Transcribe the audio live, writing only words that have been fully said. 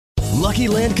Lucky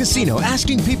Land Casino,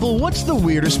 asking people, what's the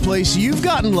weirdest place you've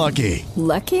gotten lucky?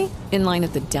 Lucky? In line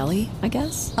at the deli, I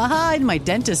guess? Aha, in my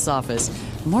dentist's office.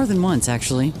 More than once,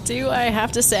 actually. Do I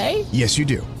have to say? Yes, you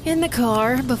do. In the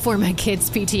car before my kids'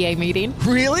 PTA meeting.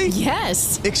 Really?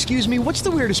 Yes. Excuse me, what's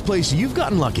the weirdest place you've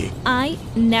gotten lucky? I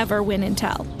never win and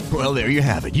tell. Well, there you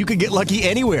have it. You can get lucky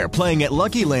anywhere, playing at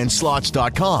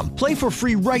LuckyLandSlots.com. Play for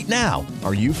free right now.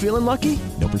 Are you feeling lucky?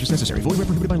 No purchase necessary. Void where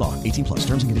prohibited by law. 18 plus.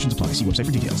 Terms and conditions apply. See website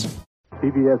for details.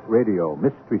 CBS Radio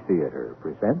Mystery Theater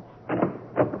presents...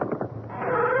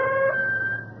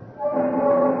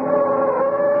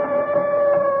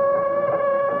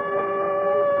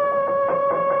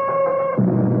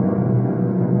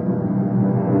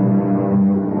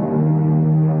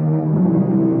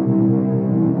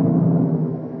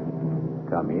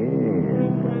 Come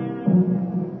in.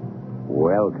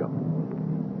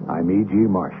 Welcome. I'm E.G.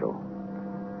 Marshall.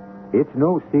 It's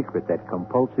no secret that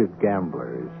compulsive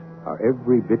gamblers are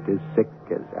every bit as sick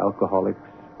as alcoholics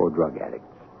or drug addicts.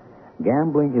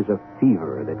 Gambling is a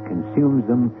fever that consumes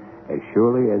them as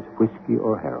surely as whiskey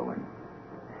or heroin.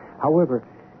 However,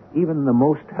 even the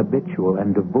most habitual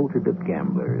and devoted of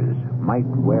gamblers might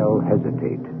well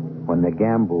hesitate when the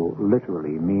gamble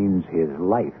literally means his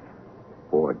life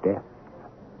or death.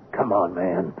 Come on,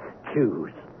 man.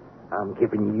 Choose. I'm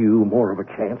giving you more of a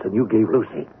chance than you gave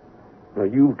Lucy. Now,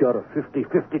 you've got a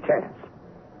 50-50 chance.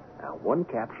 Now, one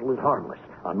capsule is harmless,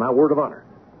 on my word of honor.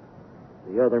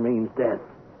 The other means death.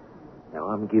 Now,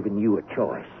 I'm giving you a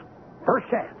choice. First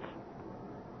chance.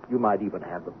 You might even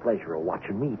have the pleasure of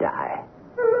watching me die.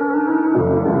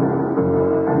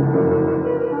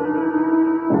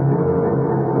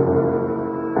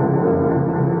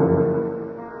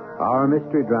 Our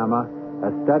mystery drama,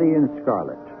 A Study in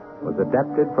Scarlet, was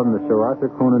adapted from the Sir Arthur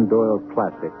Conan Doyle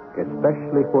classic,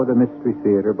 especially for the Mystery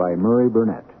Theater by Murray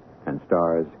Burnett, and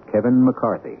stars Kevin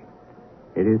McCarthy.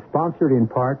 It is sponsored in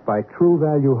part by True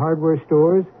Value Hardware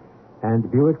Stores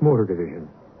and Buick Motor Division.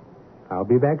 I'll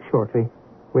be back shortly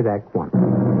with Act One.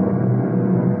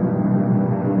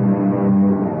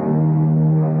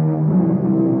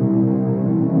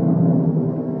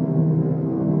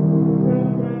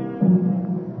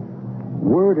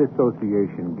 Word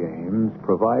association games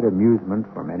provide amusement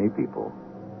for many people.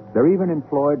 They're even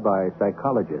employed by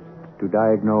psychologists to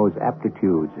diagnose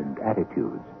aptitudes and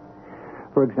attitudes.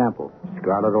 For example,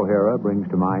 Scarlet O'Hara brings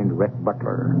to mind Rhett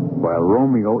Butler, while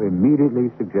Romeo immediately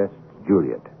suggests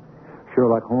Juliet.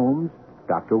 Sherlock Holmes,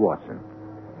 Dr. Watson.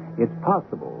 It's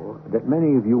possible that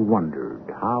many of you wondered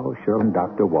how Sherlock and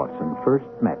Dr. Watson first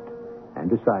met and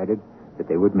decided that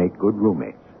they would make good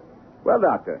roommates. Well,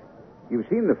 Doctor, you've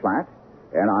seen the flat,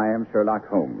 and I am Sherlock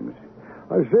Holmes.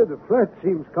 I say the flat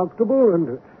seems comfortable,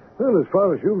 and, well, as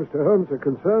far as you, Mr. Holmes, are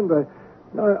concerned,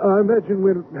 I imagine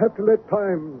we'll have to let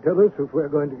time tell us if we're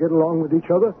going to get along with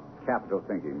each other. Capital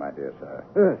thinking, my dear sir.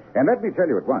 Yes. And let me tell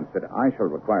you at once that I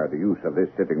shall require the use of this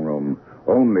sitting room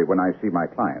only when I see my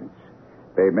clients.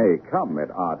 They may come at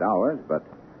odd hours, but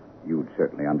you'd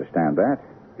certainly understand that,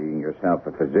 being yourself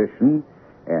a physician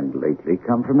and lately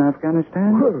come from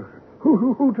Afghanistan. Well,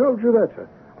 who told you that, sir?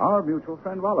 Our mutual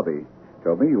friend Wallaby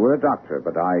told me you were a doctor,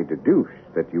 but I deduced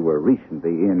that you were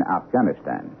recently in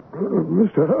Afghanistan.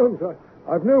 Mr. Holmes,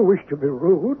 I've no wish to be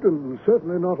rude, and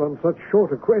certainly not on such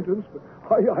short acquaintance, but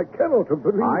I cannot have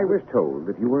believed... I was told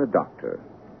that you were a doctor,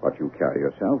 but you carry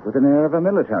yourself with an air of a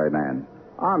military man.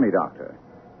 Army doctor.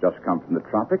 Just come from the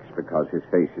tropics because his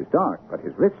face is dark, but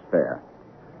his wrist's fair.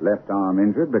 Left arm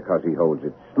injured because he holds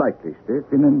it slightly stiff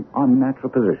in an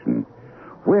unnatural position.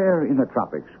 Where in the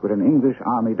tropics could an English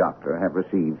army doctor have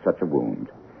received such a wound?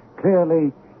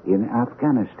 Clearly, in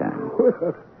Afghanistan.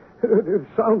 Well, it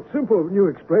sounds simple when you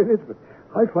explain it, but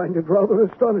I find it rather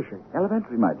astonishing.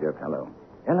 Elementary, my dear fellow.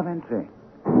 Elementary.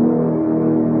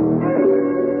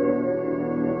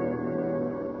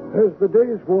 As the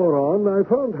days wore on, I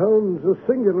found Holmes a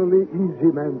singularly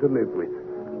easy man to live with.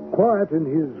 Quiet in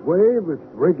his way, with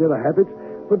regular habits,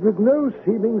 but with no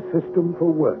seeming system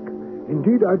for work.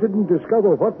 Indeed, I didn't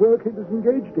discover what work he was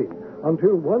engaged in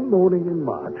until one morning in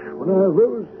March, when I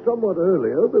arose somewhat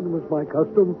earlier than was my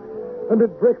custom, and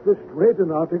at breakfast read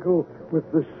an article with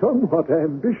the somewhat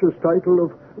ambitious title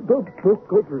of The Book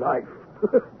of Life.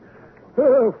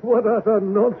 Oh, what utter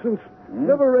nonsense.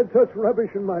 Never read such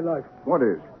rubbish in my life. What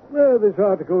is? This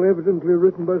article evidently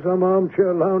written by some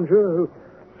armchair lounger who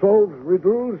solves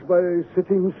riddles by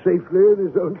sitting safely in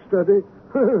his own study.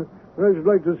 I should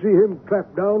like to see him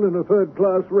clapped down in a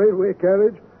third-class railway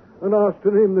carriage and asked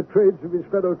to name the trades of his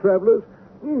fellow travelers.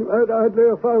 I'd lay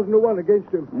 1,000 to 1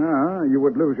 against him. No, you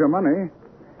would lose your money.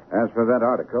 As for that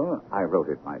article, I wrote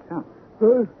it myself.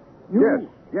 You?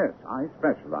 Yes, I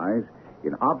specialize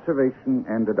in observation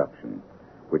and deduction,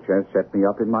 which has set me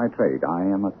up in my trade. I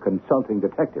am a consulting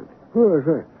detective. Oh,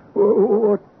 sir.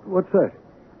 What's that?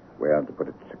 Well, to put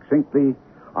it succinctly,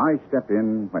 I step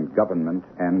in when government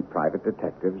and private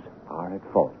detectives are at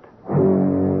fault.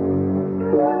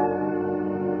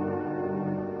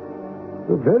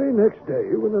 The very next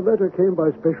day, when a letter came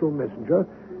by special messenger,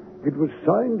 it was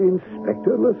signed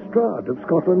Inspector Lestrade of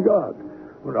Scotland Yard,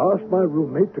 and asked my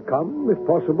roommate to come, if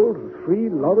possible, to 3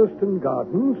 Lauriston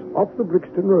Gardens off the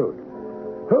Brixton Road.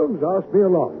 Holmes asked me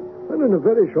along, and in a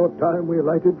very short time we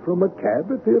alighted from a cab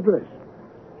at the address.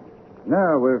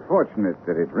 Now, we're fortunate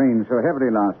that it rained so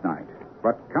heavily last night.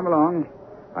 But come along.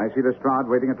 I see Lestrade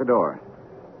waiting at the door.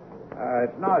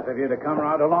 It's nice of you to come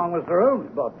right along, Mr. Holmes,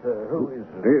 but who is...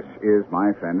 This is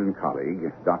my friend and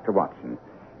colleague, Dr. Watson.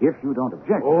 If you don't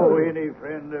object... Oh, any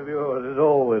friend of yours is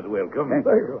always welcome. Thank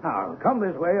you. Now, come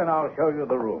this way and I'll show you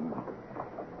the room.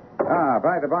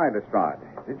 By the by, Lestrade,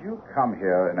 did you come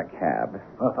here in a cab?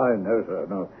 No, sir,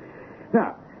 no.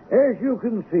 Now, as you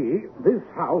can see, this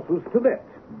house was to let.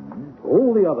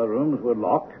 All the other rooms were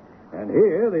locked, and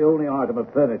here the only item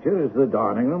of furniture is the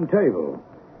dining room table.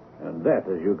 And that,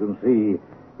 as you can see,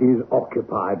 is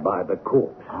occupied by the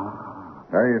corpse.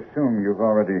 I assume you've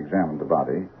already examined the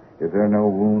body. Is there no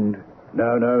wound?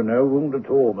 No wound at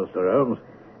all, Mr. Holmes.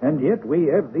 And yet we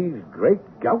have these great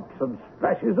gouts and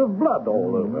splashes of blood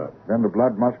all over. Then the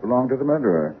blood must belong to the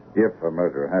murderer, if a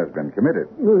murder has been committed.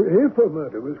 If a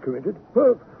murder was committed,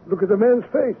 well, look at the man's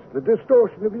face, the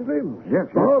distortion of his limbs. Yes,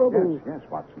 horrible. Yes,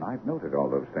 Watson, I've noted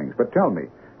all those things. But tell me,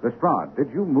 Lestrade,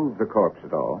 did you move the corpse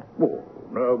at all? Oh,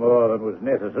 no more than was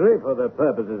necessary for the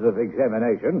purposes of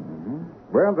examination.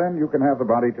 Well, then you can have the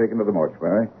body taken to the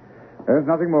mortuary. There's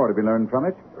nothing more to be learned from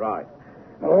it. Right.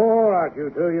 All right, you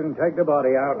two, you can take the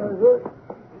body out.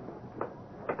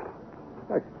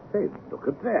 I say, look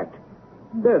at that.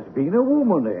 There's been a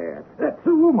woman there. That's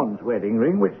a woman's wedding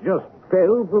ring which just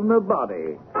fell from the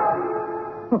body.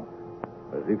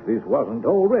 As if this wasn't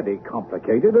already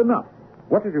complicated enough.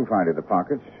 What did you find in the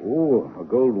pockets? Oh, a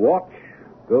gold watch,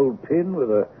 gold pin with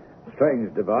a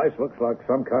strange device, looks like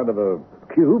some kind of a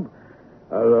cube,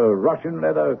 a Russian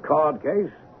leather card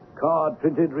case, card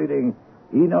printed reading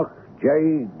Enoch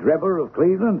J. Drebber of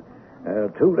Cleveland,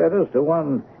 2 letters to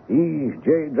one E.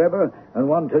 J. Drebber and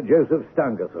one to Joseph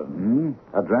Stangerson.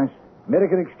 Address?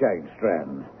 American Exchange,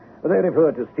 Strand. They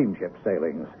refer to steamship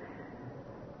sailings.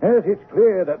 Yes, it's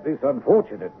clear that this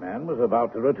unfortunate man was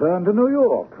about to return to New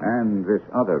York. And this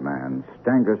other man,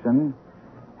 Stangerson,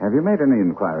 have you made any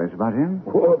inquiries about him?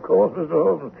 Oh, of course, Mr.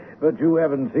 Holmes, but you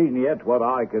haven't seen yet what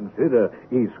I consider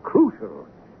is crucial.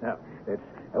 Now, it's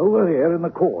over here in the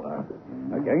corner,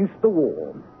 against the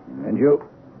wall. And you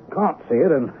can't see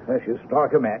it unless you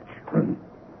strike a match.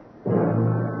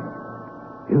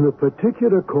 In the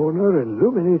particular corner,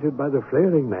 illuminated by the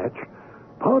flaring match,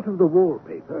 part of the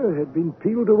wallpaper had been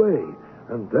peeled away,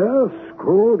 and there,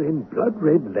 scrawled in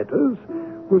blood-red letters,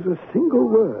 was a single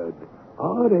word,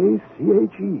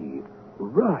 R-A-C-H-E,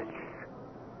 Rush.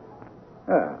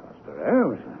 Mr.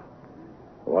 Holmes,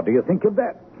 what do you think of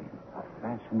that? A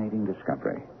fascinating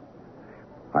discovery.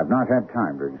 I've not had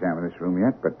time to examine this room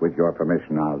yet, but with your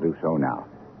permission, I'll do so now.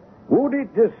 Would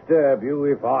it disturb you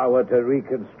if I were to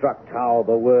reconstruct how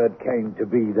the word came to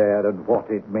be there and what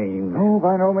it means? No,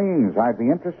 by no means. I'd be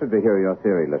interested to hear your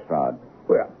theory, Lestrade.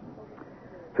 Well,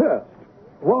 first,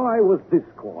 why was this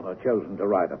corner chosen to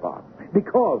write upon?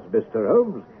 Because, Mr.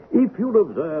 Holmes, if you'll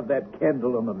observe that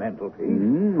candle on the mantelpiece...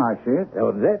 I see it.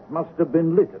 Now, that must have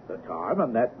been lit at the time,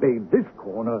 and that made this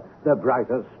corner the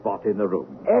brightest spot in the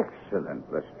room. Excellent,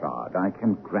 Lestrade. I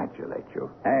congratulate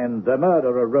you. And the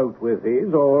murderer wrote with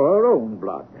his or her own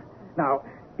blood. Now,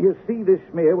 you see this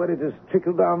smear where it has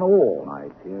trickled down the wall? My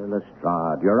dear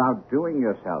Lestrade, you're outdoing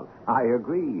yourself. I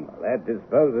agree. Well, that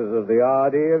disposes of the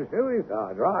idea of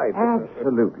suicide, right?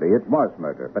 Absolutely. It was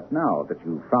murder. But now that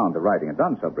you've found the writing and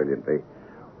done so brilliantly,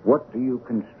 what do you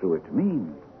construe it to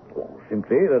mean? Well,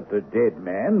 simply that the dead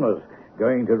man was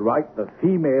going to write the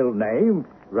female name,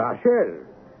 Rachel,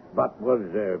 but was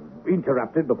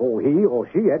interrupted before he or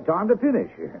she had time to finish.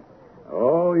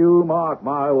 Oh, you mark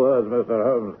my words, Mr.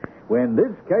 Holmes. When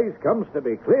this case comes to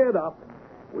be cleared up,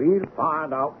 we'll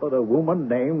find out that a woman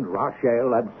named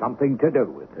Rachel had something to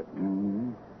do with it.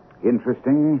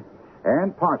 Interesting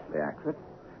and partially accurate.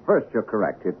 First, you're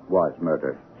correct. It was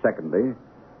murder. Secondly,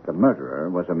 the murderer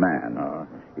was a man.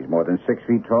 He's more than 6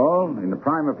 feet tall, in the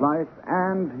prime of life,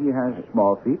 and he has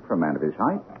small feet for a man of his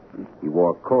height. He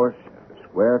wore coarse,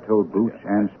 square-toed boots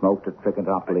and smoked a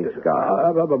Trichinopoly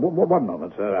cigar. One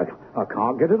moment, sir. I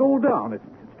can't get it all down. It's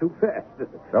too fast.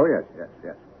 Oh, yes.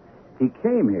 He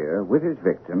came here with his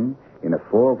victim in a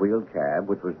four-wheeled cab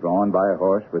which was drawn by a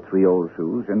horse with three old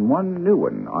shoes and one new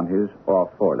one on his off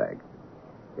foreleg.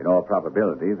 In all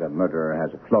probability, the murderer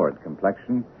has a florid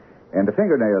complexion, and the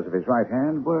fingernails of his right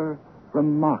hand were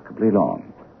remarkably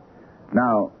long.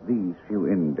 Now, these few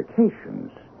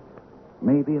indications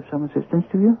may be of some assistance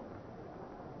to you?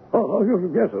 Oh,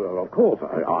 yes, of course.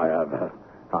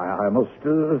 I must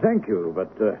thank you,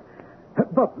 but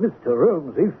Mr.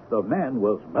 Holmes, if the man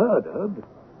was murdered,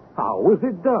 how was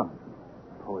it done?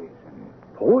 Poison.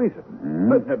 Poison? Hmm?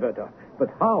 But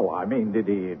how? I mean, did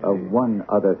he... One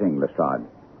other thing, Lestrade.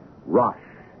 Rache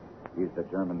is the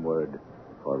German word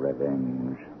for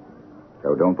revenge.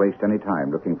 So don't waste any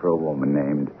time looking for a woman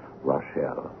named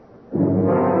Rochelle.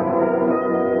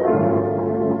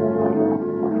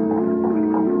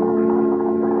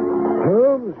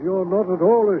 Holmes, you're not at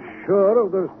all as sure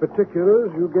of those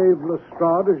particulars you gave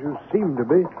Lestrade as you seem to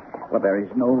be. Well, there is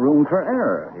no room for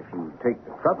error. If you take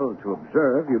the trouble to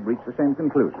observe, you'd reach the same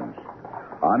conclusions.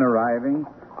 On arriving,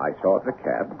 I saw the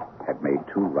cab had made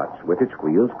two ruts with its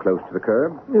wheels close to the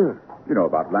curb. Yeah. You know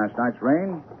about last night's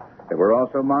rain? There were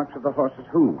also marks of the horse's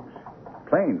hooves.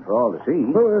 Plain for all to see.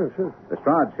 Oh, yes, yes.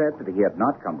 Lestrade said that he had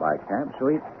not come by cab, so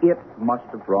it must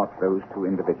have brought those two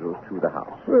individuals to the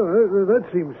house. Well, that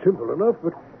seems simple enough,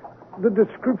 but the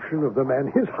description of the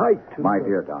man, his height... My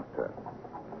dear doctor,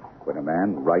 when a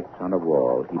man writes on a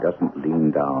wall, he doesn't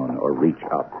lean down or reach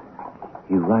up.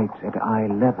 He writes at eye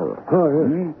level. Oh,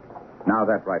 yes. Now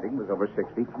that writing was over 6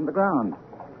 feet from the ground.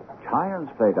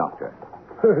 Child's play, doctor.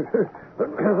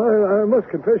 I must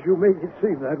confess you make it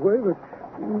seem that way, but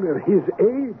his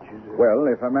age... Well,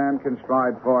 if a man can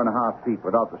stride 4.5 feet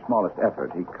without the smallest effort,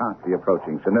 he can't be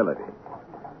approaching senility.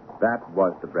 That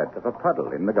was the breadth of a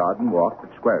puddle in the garden walk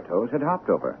that Square Toes had hopped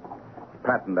over.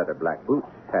 Patent leather black boots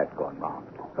had gone round.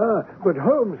 But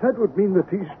Holmes, that would mean that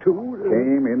these two...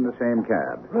 Came in the same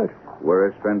cab. Right. Were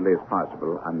as friendly as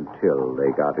possible until they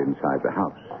got inside the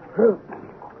house. Well,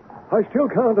 I still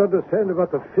can't understand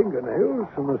about the fingernails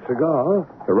and the cigar.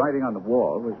 The writing on the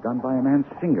wall was done by a man's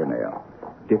fingernail,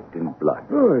 dipped in blood.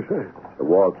 Oh, I see. The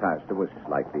wall plaster was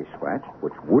slightly scratched,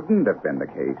 which wouldn't have been the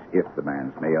case if the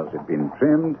man's nails had been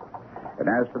trimmed. And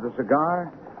as for the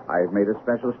cigar, I've made a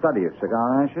special study of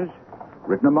cigar ashes,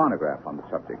 written a monograph on the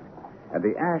subject. And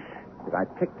the ash that I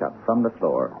picked up from the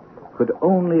floor could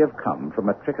only have come from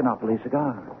a Trichinopoly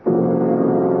cigar.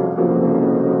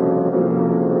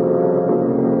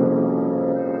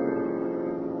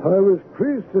 I was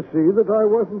pleased to see that I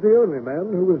wasn't the only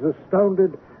man who was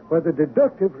astounded by the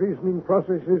deductive reasoning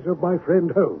processes of my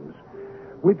friend Holmes.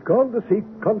 We'd gone to see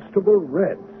Constable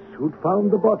Reds, who'd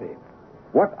found the body.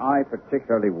 What I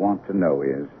particularly want to know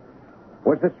is,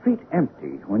 was the street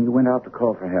empty when you went out to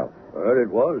call for help? Well, it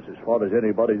was, as far as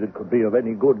anybody that could be of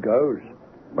any good goes.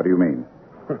 What do you mean?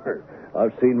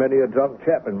 I've seen many a drunk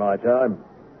chap in my time,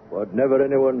 but never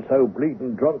anyone so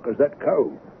bleeding drunk as that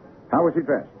cove. How was he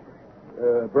dressed?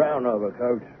 Brown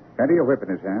overcoat. Had he a whip in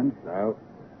his hand? No.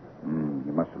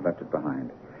 He must have left it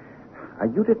behind.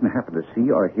 You didn't happen to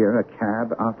see or hear a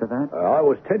cab after that? I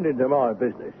was tending to my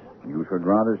business. You should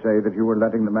rather say that you were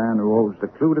letting the man who holds the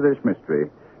clue to this mystery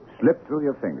slip through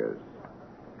your fingers.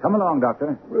 Come along,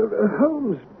 Doctor. Well,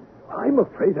 Holmes, I'm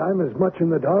afraid I'm as much in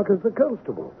the dark as the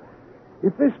constable.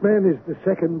 If this man is the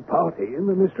second party in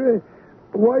the mystery,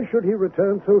 why should he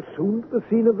return so soon to the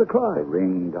scene of the The crime?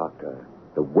 ring, Doctor.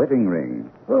 The wedding ring.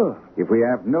 Oh. If we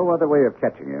have no other way of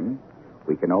catching him,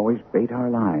 we can always bait our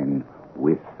line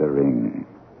with the ring.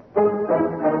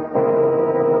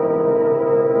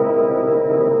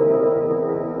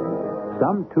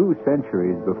 Some 2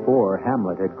 centuries before,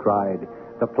 Hamlet had cried,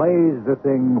 "The play's the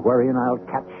thing wherein I'll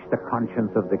catch the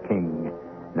conscience of the king."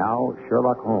 Now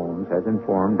Sherlock Holmes has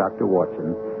informed Dr.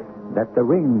 Watson that the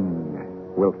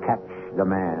ring will catch the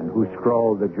man who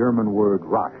scrawled the German word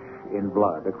Rache in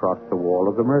blood across the wall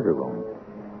of the murder room.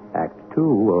 Act 2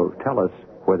 will tell us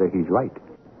whether he's right.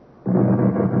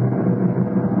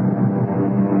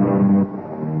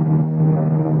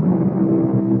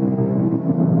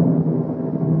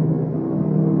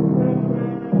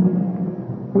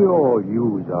 We all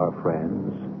use our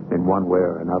friends in one way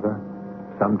or another.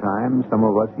 Sometimes some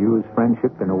of us use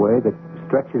friendship in a way that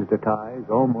stretches the ties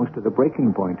almost to the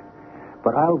breaking point.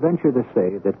 But I'll venture to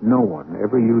say that no one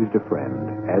ever used a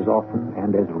friend as often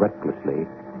and as recklessly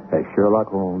as Sherlock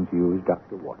Holmes used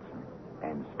Dr. Watson,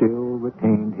 and still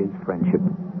retained his friendship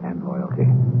and loyalty.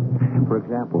 For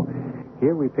example,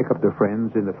 here we pick up the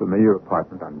friends in the familiar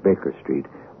apartment on Baker Street,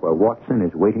 where Watson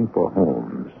is waiting for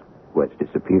Holmes, who has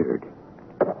disappeared.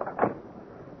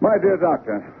 My dear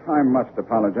Doctor, I must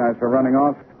apologize for running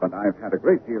off, but I've had a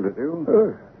great deal to do.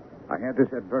 I had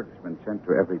this advertisement sent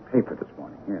to every paper this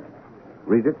morning. Here.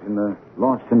 read it in the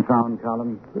Lost and Found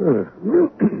column?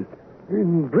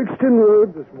 In Brixton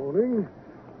Road this morning,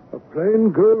 a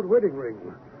plain gold wedding ring.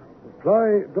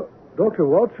 Apply Dr.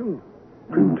 Watson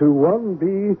to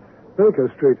 1B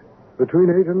Baker Street between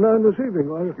 8 and 9 this evening.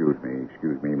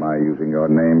 Excuse me, my using your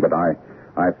name, but I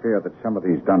fear that some of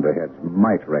these dunderheads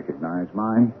might recognize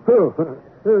mine. Oh,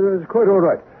 that's quite all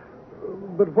right.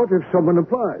 But what if someone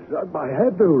applies? I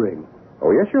had no ring.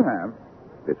 Oh, yes, you have.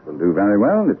 This will do very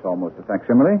well. It's almost a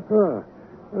facsimile.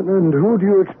 And who do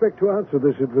you expect to answer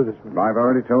this advertisement? I've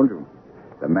already told you.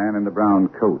 The man in the brown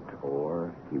coat,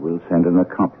 or he will send an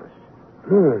accomplice.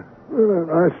 Well,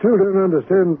 I still don't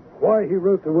understand why he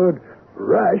wrote the word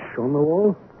rash on the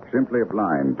wall. Simply a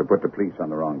blind to put the police on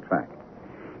the wrong track.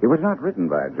 It was not written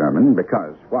by a German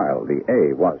because, while the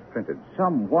A was printed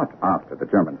somewhat after the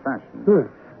German fashion,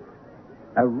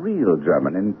 a real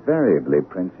German invariably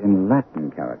prints in Latin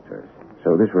characters.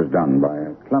 So this was done by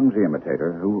a clumsy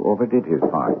imitator who overdid his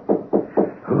part.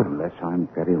 Unless I'm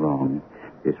very wrong,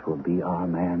 this will be our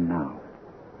man now.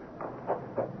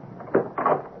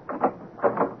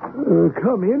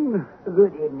 Come in.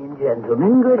 Good evening,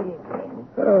 gentlemen. Good evening.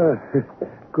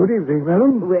 Good evening,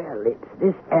 madam. Well, it's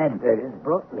this advert has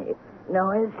brought me.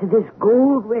 Now, as to this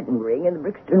gold wedding ring in the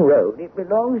Brixton Road, it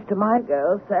belongs to my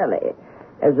girl, Sally.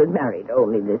 As was married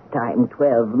only this time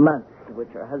 12 months, to which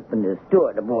her husband is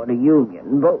steward aboard a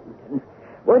Union boat. And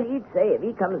what he'd say if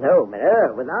he comes home and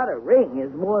her without a ring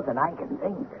is more than I can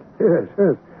think.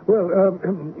 Yes. Well,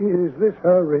 is this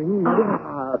her ring?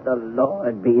 Ah, the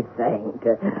Lord be thanked.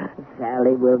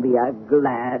 Sally will be a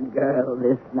glad girl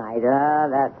this night.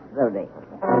 That's the ring.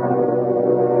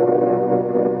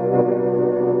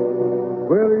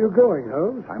 Where are you going,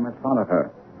 Holmes? I must follow her.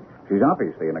 She's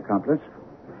obviously an accomplice.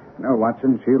 No,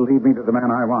 Watson, she'll lead me to the man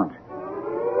I want.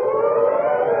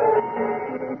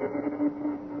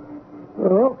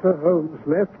 After Holmes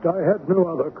left, I had no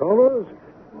other callers,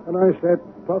 and I sat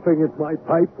puffing at my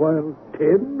pipe while 10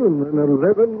 and then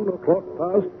 11 o'clock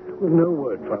passed with no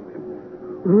word from him.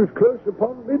 It was close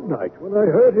upon midnight when I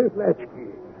heard his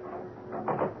latchkey.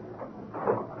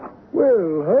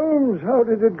 Well, Holmes, how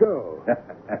did it go?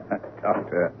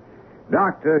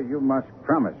 Doctor, you must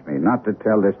promise me not to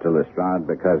tell this to Lestrade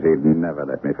because he'd never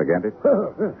let me forget it.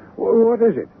 What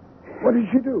is it? What did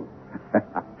she do?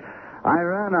 I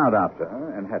ran out after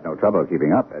her and had no trouble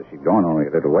keeping up, as she'd gone only a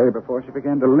little way before she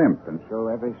began to limp and show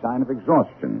every sign of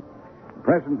exhaustion.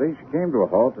 Presently, she came to a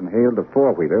halt and hailed a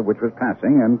four-wheeler which was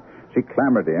passing, and she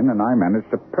clambered in, and I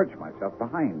managed to perch myself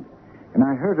behind. And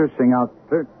I heard her sing out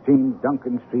 13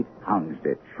 Duncan Street,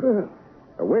 Houndsditch.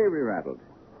 Away we rattled.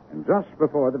 And just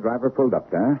before the driver pulled up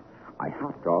there, I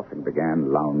hopped off and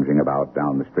began lounging about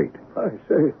down the street. I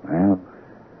say. Well,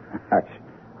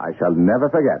 I shall never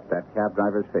forget that cab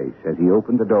driver's face as he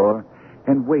opened the door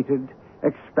and waited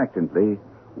expectantly,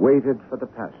 waited for the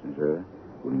passenger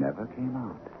who never came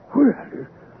out. Well,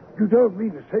 you don't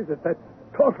mean to say that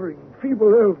tottering,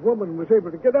 feeble old woman was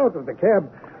able to get out of the cab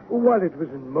while it was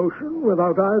in motion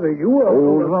without either you or...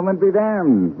 Old woman be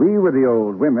damned. We were the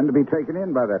old women to be taken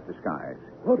in by that disguise.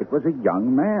 What? It was a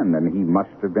young man, and he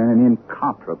must have been an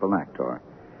incomparable actor.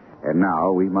 And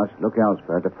now we must look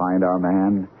elsewhere to find our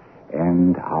man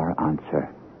and our answer.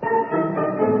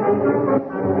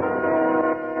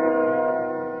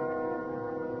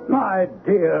 My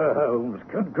dear Holmes,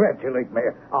 congratulate me.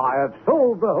 I have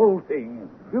solved the whole thing.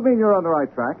 You mean you're on the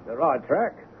right track? The right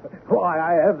track? Why,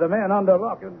 I have the man under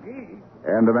lock and key.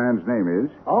 And the man's name is?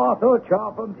 Arthur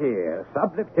Charpentier,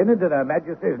 sub-lieutenant in Her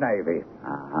Majesty's Navy.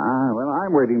 Well,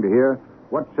 I'm waiting to hear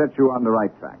what sets you on the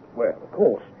right track. Well, of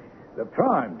course, the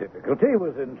prime difficulty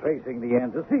was in tracing the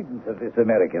antecedents of this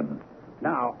American.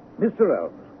 Now, Mr.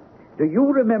 Holmes, do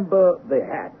you remember the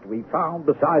hat we found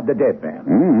beside the dead man?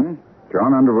 Mm-hmm.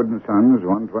 John Underwood & Sons,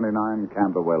 129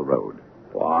 Camberwell Road.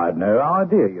 Well, I'd no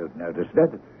idea you'd noticed that.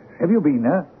 Have you been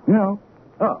there? No.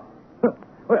 Oh.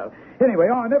 Well, anyway,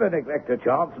 I never neglect a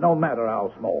chance, no matter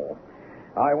how small.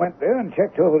 I went there and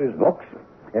checked over his books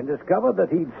and discovered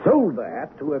that he'd sold the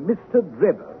hat to a Mr.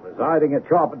 Drebber residing at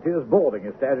Charpentier's boarding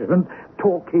establishment,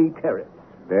 Torquay Terrace.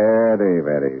 Very,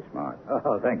 very smart.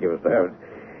 Oh, thank you, Mr. Holmes.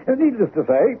 Needless to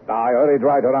say, I hurried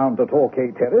right around to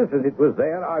Torquay Terrace, and it was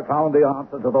there I found the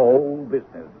answer to the whole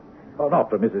business. Well,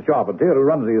 not from Mrs. Charpentier, who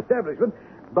runs the establishment,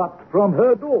 but from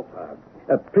her daughter,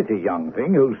 a pretty young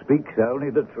thing who speaks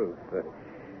only the truth.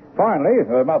 Finally,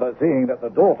 her mother, seeing that the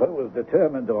daughter was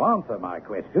determined to answer my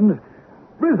questions,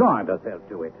 resigned herself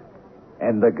to it.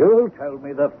 And the girl told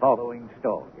me the following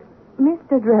story.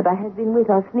 Mr. Drebber has been with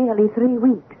us nearly 3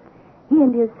 weeks. He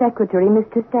and his secretary,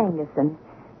 Mr. Stangerson.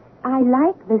 I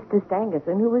like Mr.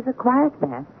 Stangerson, who is a quiet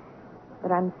man.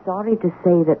 But I'm sorry to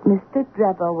say that Mr.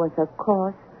 Drebber was a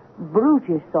coarse,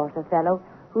 brutish sort of fellow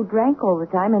who drank all the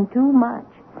time and too much.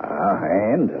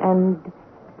 And? And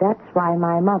that's why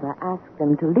my mother asked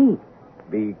him to leave.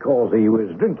 Because he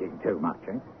was drinking too much,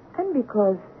 eh? And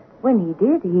because when he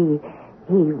did, he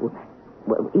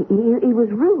was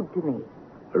rude to me.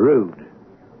 Rude?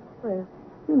 Well,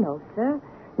 you know, sir,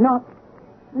 not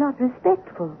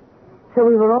respectful. So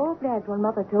we were all glad when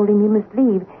Mother told him he must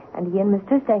leave, and he and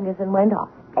Mr. Stangerson went off.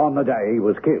 On the day he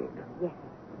was killed? Yes.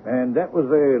 And that was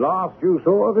the last you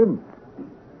saw of him?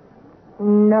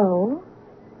 No.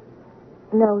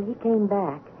 No, he came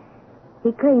back.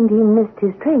 He claimed he missed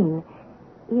his train.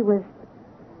 He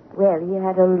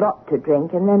had a lot to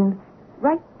drink, and then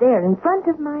right there in front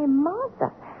of my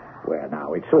mother. Well,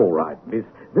 now, it's all right, miss.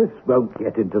 This won't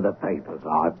get into the papers,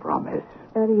 I promise.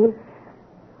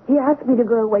 He asked me to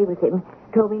go away with him,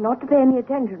 told me not to pay any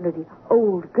attention to the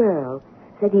old girl,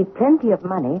 said he'd plenty of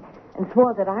money, and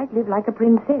swore that I'd live like a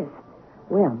princess.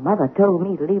 Well, Mother told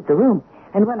me to leave the room,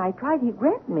 and when I tried, he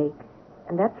grabbed me.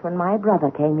 And that's when my brother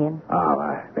came in.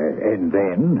 And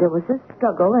then? There was a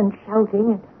struggle and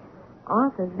shouting, and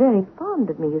Arthur's very fond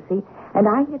of me, you see, and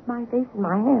I hid my face in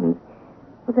my hands.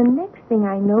 Well, the next thing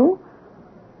I know,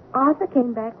 Arthur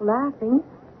came back laughing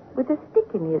with a stick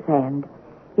in his hand.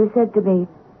 He said to me,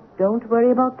 "Don't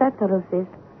worry about that fellow, sis.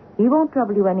 He won't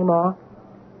trouble you anymore."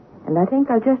 And I think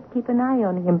I'll just keep an eye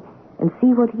on him and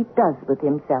see what he does with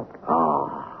himself.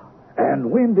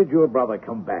 And when did your brother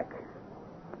come back?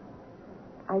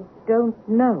 I don't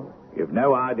know. You've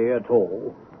no idea at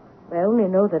all? I only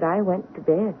know that I went to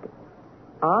bed.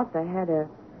 Arthur had a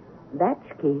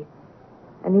latchkey,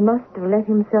 and he must have let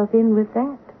himself in with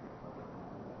that.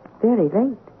 Very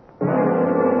late.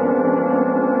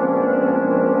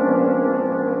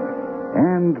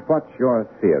 And what's your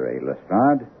theory,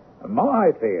 Lestrade?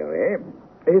 My theory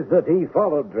is that he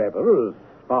followed Drebber as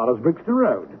far as Brixton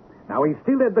Road. Now, he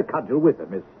still had the cudgel with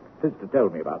him. His sister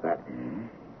told me about that.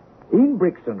 In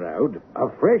Brixton Road, a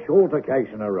fresh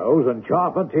altercation arose and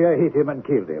Charpentier hit him and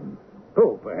killed him.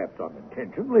 Oh, perhaps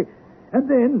unintentionally. And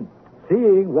then,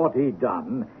 seeing what he'd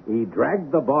done, he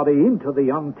dragged the body into the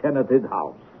untenanted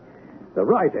house. The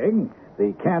writing,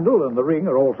 the candle, and the ring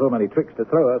are all so many tricks to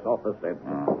throw us off the scent.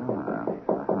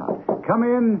 Come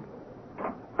in.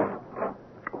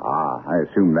 I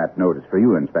assume that note is for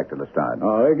you, Inspector Lestrade.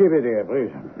 Give it here,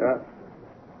 please.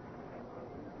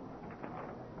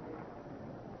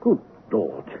 Good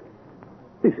Lord.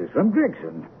 This is from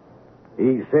Gregson.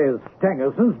 He says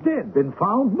Stangerson's dead, been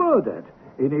found murdered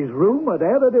in his room at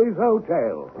Halliday's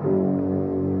Hotel.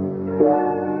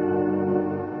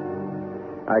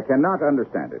 I cannot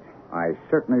understand it. I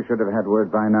certainly should have had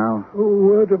word by now.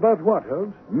 Word about what,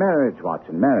 Holmes? Marriage,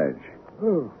 Watson, marriage.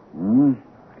 Oh.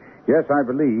 Yes, I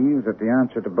believe that the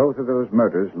answer to both of those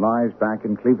murders lies back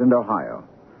in Cleveland, Ohio.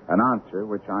 An answer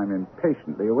which I'm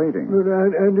impatiently awaiting.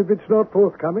 And if it's not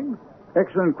forthcoming?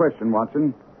 Excellent question,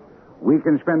 Watson. We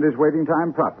can spend this waiting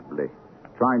time profitably,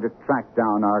 trying to track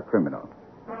down our criminal.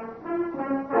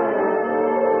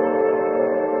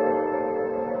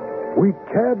 We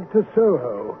cabbed to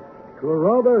Soho, to a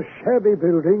rather shabby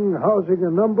building housing a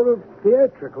number of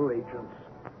theatrical agents.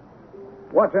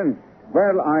 Watson,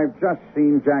 well, I've just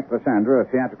seen Jack Lysandra, a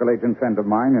theatrical agent friend of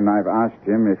mine, and I've asked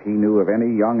him if he knew of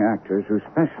any young actors who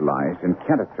specialized in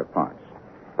character parts,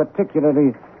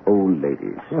 particularly old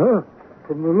ladies.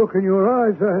 From the look in your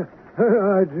eyes,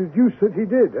 I deduce that he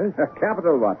did, eh?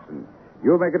 Capital, Watson.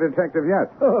 You'll make a detective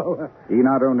yet. Oh. He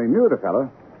not only knew the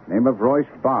fellow, name of Royce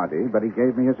Bardi, but he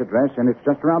gave me his address, and it's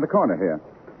just around the corner here.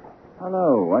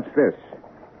 Hello, what's this?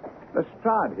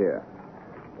 Lestrade here.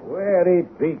 Well, it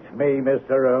beats me,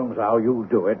 Mr. Holmes, how you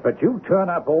do it, but you turn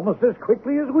up almost as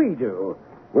quickly as we do.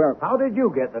 Well, how did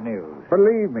you get the news?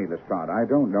 Believe me, Lestrade, I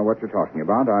don't know what you're talking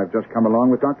about. I've just come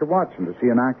along with Dr. Watson to see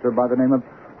an actor by the name of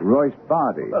Royce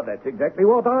Bardi. Well, that's exactly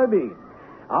what I mean.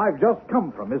 I've just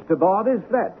come from Mr. Bardi's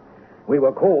flat. We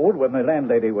were called when the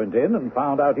landlady went in and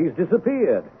found out he's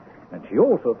disappeared. And she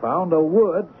also found a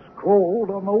word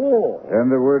scrawled on the wall.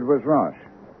 And the word was Roche.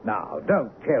 Now,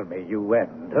 don't tell me you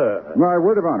hadn't heard. My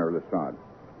word of honor, Lestrade.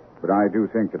 But I do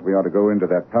think that we ought to go into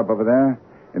that pub over there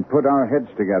and put our heads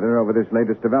together over this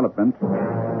latest development.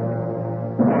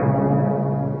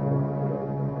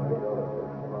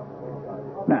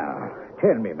 Now,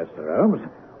 tell me, Mr. Holmes,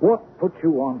 what put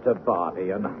you on to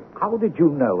Bardi, and how did you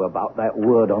know about that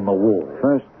word on the wall?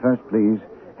 First, please,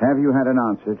 have you had an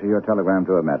answer to your telegram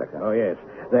to America? Oh, yes.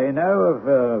 They know of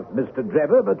Mr.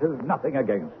 Drebber, but have nothing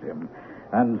against him.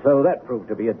 And so that proved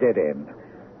to be a dead end.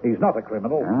 He's not a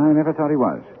criminal. I never thought he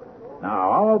was.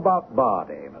 Now, how about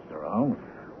Bardi, Mr. Holmes?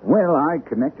 Well, I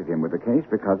connected him with the case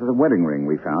because of the wedding ring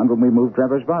we found when we moved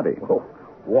Trevor's body. Oh,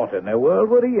 what in the world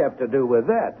would he have to do with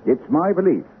that? It's my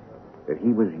belief that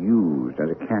he was used as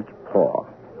a cat's paw,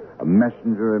 a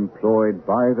messenger employed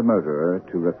by the murderer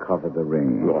to recover the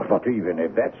ring. Oh, but even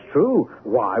if that's true,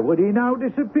 why would he now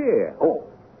disappear? Oh,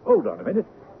 hold on a minute.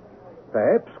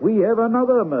 Perhaps we have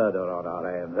another murder on our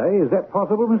hands, eh? Is that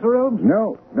possible, Mr. Holmes?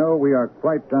 No, we are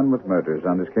quite done with murders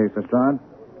on this case, Lestrade.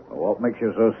 What makes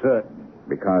you so certain?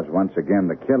 Because once again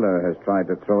the killer has tried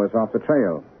to throw us off the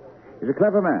trail. He's a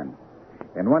clever man.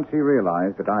 And once he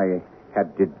realized that I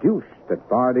had deduced that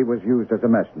Bardi was used as a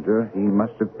messenger, he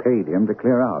must have paid him to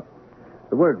clear out.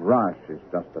 The word rush is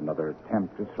just another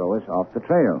attempt to throw us off the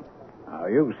trail. Now,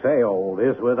 you say all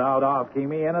this without asking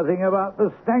me anything about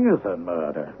the Stangerson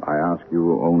murder. I ask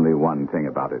you only one thing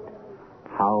about it.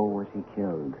 How was he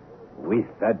killed? With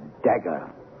a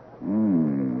dagger.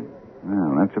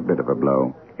 Well, that's a bit of a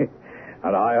blow.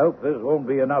 And I hope this won't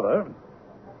be another.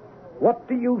 What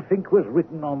do you think was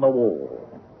written on the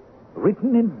wall?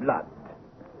 Written in blood.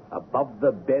 Above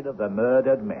the bed of the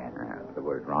murdered man. The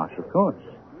word rush, of course.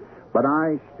 But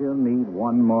I still need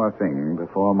one more thing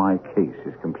before my case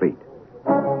is complete.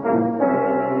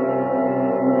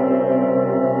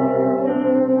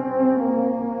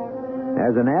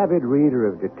 As an avid reader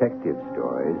of detective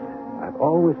stories, I've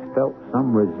always felt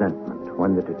some resentment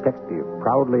when the detective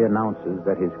proudly announces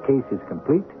that his case is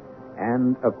complete,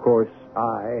 and, of course,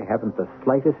 I haven't the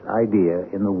slightest idea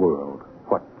in the world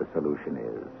what the solution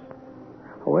is.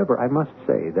 However, I must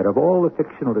say that of all the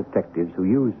fictional detectives who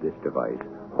use this device,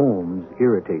 Holmes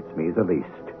irritates me the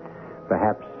least.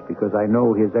 Perhaps because I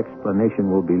know his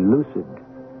explanation will be lucid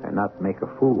and not make a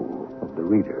fool of the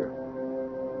reader.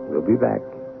 We'll be back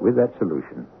with that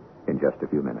solution in just a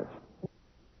few minutes.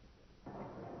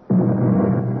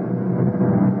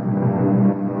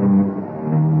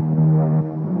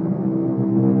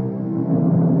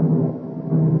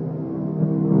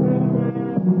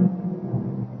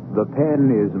 The pen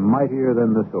is mightier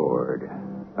than the sword.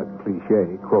 A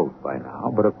cliche quote by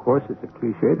now, but of course it's a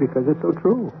cliche because it's so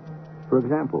true. For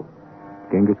example,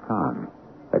 Genghis Khan,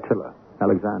 Attila,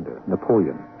 Alexander,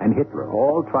 Napoleon, and Hitler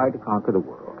all tried to conquer the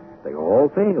world. They all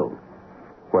failed.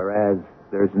 Whereas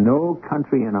there's no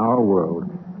country in our world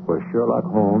where Sherlock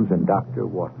Holmes and Dr.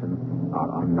 Watson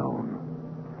are unknown.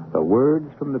 The words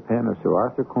from the pen of Sir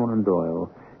Arthur Conan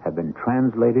Doyle have been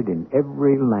translated in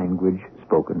every language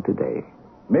spoken today.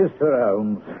 Mr.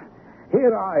 Holmes,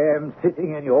 here I am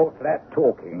sitting in your flat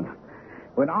talking,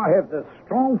 when I have the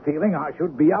strong feeling I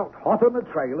should be out hot on the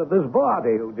trail of this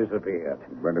Bardi who disappeared.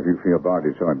 Well, if you feel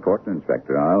Bardi's so important,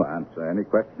 Inspector, I'll answer any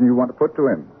question you want to put to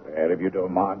him. Well, if you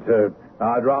don't mind, sir,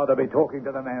 I'd rather be talking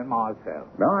to the man myself.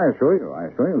 No, I assure you,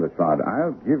 Lestrade,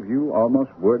 I'll give you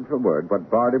almost word for word what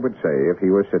Bardi would say if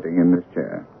he were sitting in this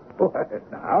chair. Well,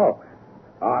 now,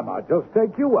 I might just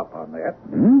take you up on that.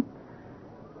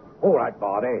 All right,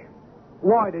 Bardi.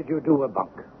 Why did you do a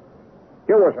bunk?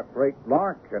 It was a great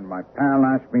lark, and my pal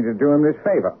asked me to do him this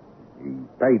favor. He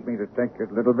paid me to take a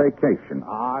little vacation.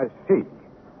 I see.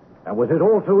 And was it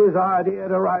also his idea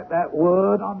to write that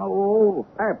word on the wall?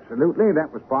 Absolutely.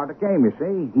 That was part of the game, you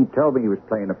see. He told me he was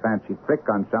playing a fancy trick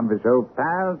on some of his old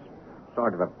pals,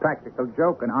 sort of a practical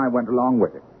joke, and I went along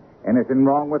with it. Anything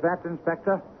wrong with that,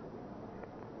 Inspector?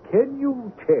 Can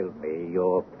you tell me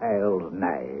your pal's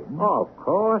name? Oh, of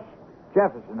course.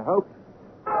 Jefferson Hope.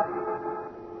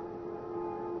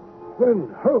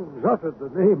 When Holmes uttered the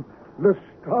name,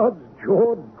 Lestrade's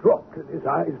jaw dropped and his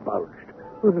eyes bulged.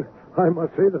 I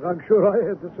must say that I'm sure I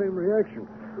had the same reaction.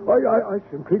 I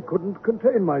simply couldn't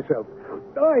contain myself.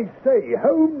 I say,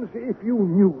 Holmes, if you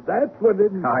knew that, well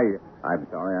then... I'm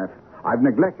sorry. I've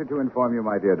neglected to inform you,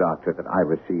 my dear doctor, that I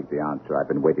received the answer I've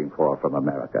been waiting for from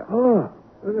America. Ah,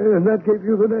 and that gave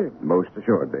you the name? Most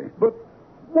assuredly. But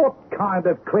what kind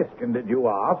of question did you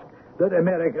ask that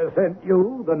America sent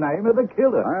you the name of the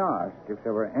killer? I asked if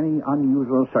there were any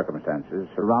unusual circumstances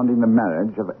surrounding the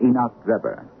marriage of Enoch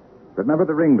Drebber. Remember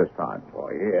the ring, Lestrade? Oh,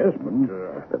 yes, but...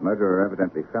 The murderer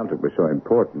evidently felt it was so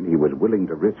important he was willing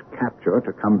to risk capture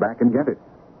to come back and get it.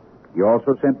 He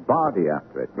also sent Bardi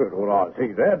after it. Well, I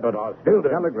see that, but I still The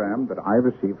don't... telegram that I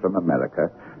received from America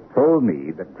told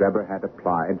me that Drebber had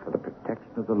applied for the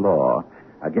protection of the law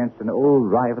against an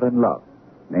old rival in love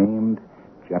named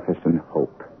Jefferson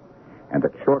Hope. And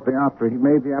that shortly after he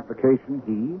made the application,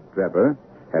 he, Drebber,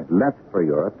 had left for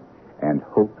Europe, and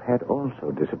Hope had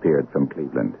also disappeared from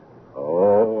Cleveland.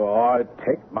 Oh, I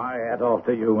take my hat off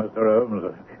to you, Mr.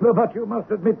 Holmes. But you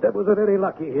must admit that was a very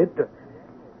lucky hit.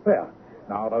 Well,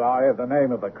 now that I have the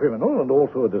name of the criminal and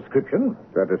also a description...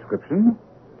 A description?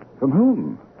 From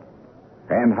whom?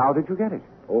 And how did you get it?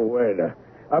 Oh, well,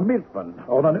 A milkman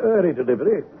on an early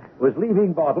delivery was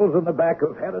leaving bottles in the back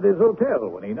of Halliday's hotel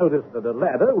when he noticed that a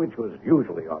ladder, which was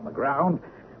usually on the ground,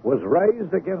 was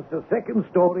raised against a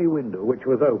second-story window which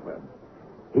was open.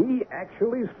 He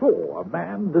actually saw a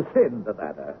man descend the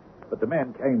ladder, but the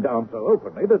man came down so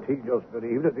openly that he just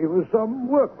believed that he was some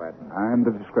workman. And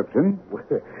the description? Well,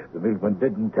 the milkman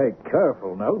didn't take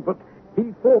careful note, but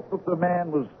he thought that the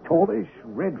man was tallish,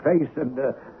 red-faced, and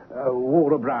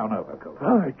wore a brown overcoat.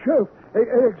 Hi, Sheriff.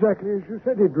 Exactly as you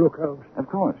said he'd look, Holmes. Of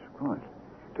course.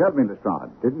 Tell me, Lestrade,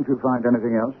 didn't you find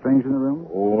anything else strange in the room?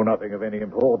 Oh, nothing of any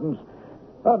importance.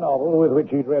 A novel with which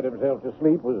he'd read himself to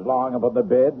sleep was lying upon the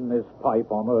bed, and his pipe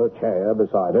on a chair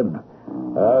beside him.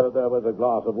 There was a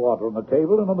glass of water on the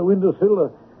table, and on the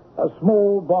windowsill a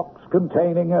small box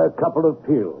containing a couple of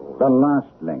pills. The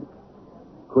last link.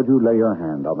 Could you lay your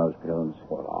hand on those pills?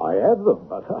 Well, I have them,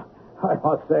 but I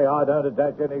must say I don't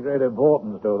attach any great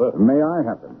importance to them. May I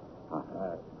have them?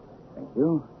 Thank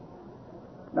you.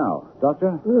 Now,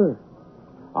 Doctor,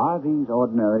 are these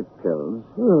ordinary pills?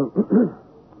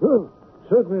 No,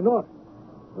 certainly not.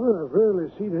 I've rarely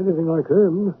seen anything like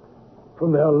them.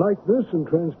 From their lightness and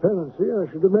transparency, I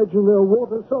should imagine they're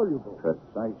water-soluble.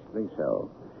 Precisely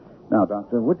so. Now,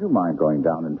 Doctor, would you mind going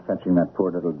down and fetching that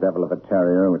poor little devil of a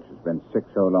terrier which has been sick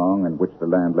so long and which the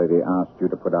landlady asked you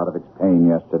to put out of its pain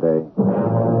yesterday?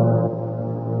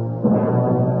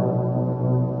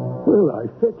 Well,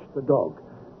 I fetched the dog.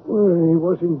 Well, he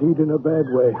was indeed in a bad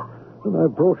way, and I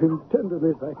brought him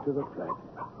tenderly back to the flat.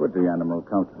 Put the animal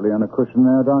comfortably on a cushion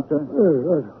there, Doctor.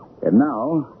 And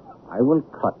now, I will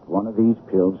cut one of these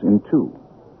pills in two.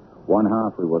 One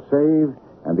half we will save,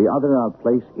 and the other I'll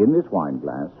place in this wine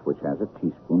glass, which has a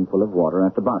teaspoonful of water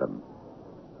at the bottom.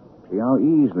 See how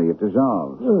easily it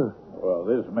dissolves. Well,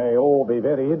 this may all be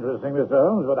very interesting, Mr.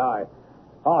 Holmes, but I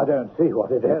don't see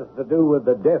what it has to do with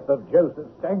the death of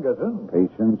Joseph Stangerson.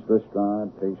 Patience,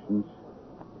 Lestrade, patience.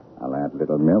 I'll add a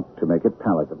little milk to make it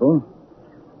palatable.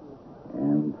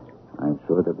 And I'm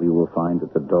sure that we will find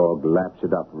that the dog laps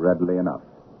it up readily enough.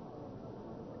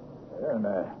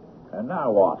 And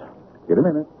now what? In a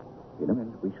minute,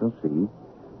 we shall see.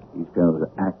 These pills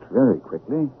act very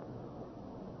quickly.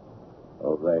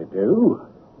 Oh, they do?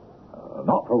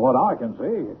 Not from what I can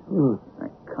see.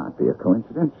 That can't be a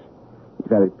coincidence. These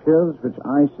very pills which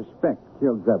I suspect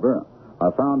killed Zebra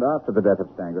are found after the death of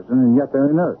Stangerson, and yet they're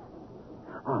inert.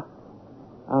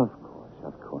 Of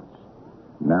course.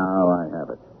 Now I have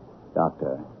it.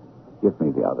 Doctor, give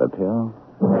me the other pill.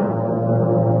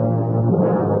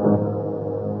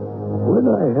 When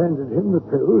I handed him the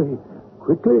pill, he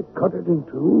quickly cut it in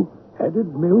two,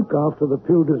 added milk after the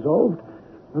pill dissolved,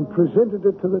 and presented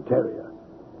it to the terrier.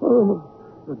 Oh,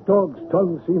 the dog's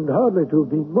tongue seemed hardly to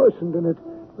have been moistened in it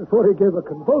before he gave a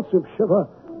convulsive shiver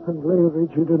and lay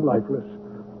rigid and lifeless,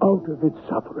 out of its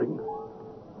suffering.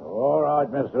 All right,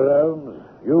 Mr. Holmes.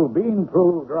 You've been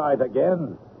proved right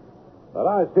again. But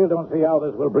I still don't see how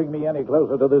this will bring me any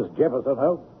closer to this Jefferson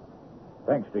Hope.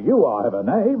 Thanks to you, I have a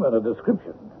name and a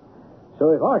description.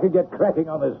 So if I could get cracking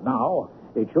on this now,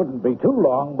 it shouldn't be too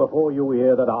long before you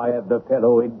hear that I have the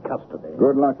fellow in custody.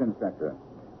 Good luck, Inspector.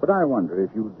 But I wonder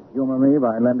if you'd humor me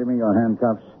by lending me your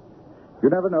handcuffs. You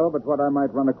never know but what I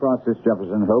might run across this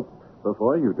Jefferson Hope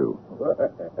before you do. Well,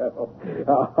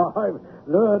 I've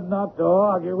learned not to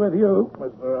argue with you,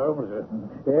 Mr. Holmes.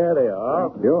 Here they are.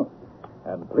 Thank you.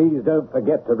 And please don't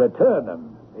forget to return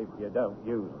them if you don't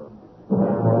use them.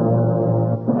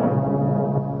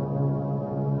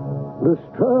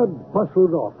 Lestrade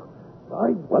bustled off.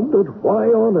 I wondered why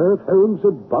on earth Holmes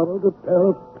had borrowed a pair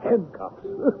of handcuffs.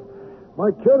 My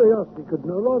curiosity could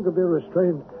no longer be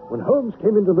restrained when Holmes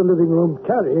came into the living room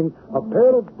carrying a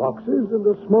pair of boxes and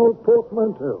a small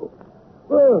portmanteau.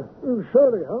 Well,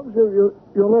 surely, Holmes,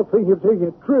 you're not thinking of taking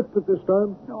a trip at this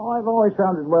time? No, I've always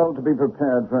found it well to be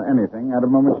prepared for anything at a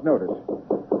moment's notice.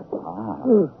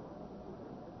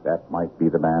 That might be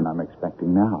the man I'm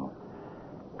expecting now.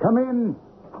 Come in.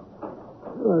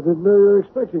 I didn't know you were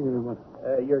expecting anyone.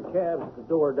 Your cab's at the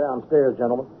door downstairs,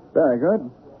 gentlemen. Very good.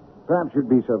 Perhaps you'd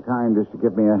be so kind as to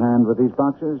give me a hand with these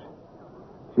boxes.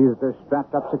 See that they're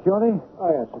strapped up securely?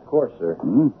 Oh, yes, of course, sir.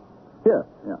 Here,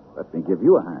 let me give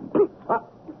you a hand.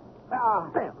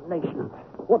 Damnation.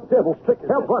 What devil's trick is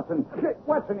Help, Watson.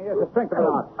 Watson, he has the strength of an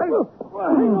ox. Hang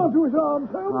on to his arms,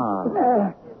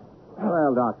 Holmes.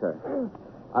 Well, Doctor,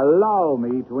 allow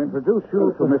me to introduce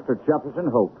you to Mr. Jefferson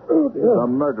Hope, the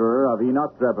murderer of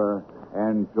Enoch Drebber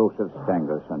and Joseph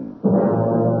Stangerson.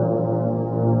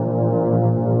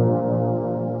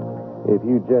 If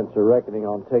you gents are reckoning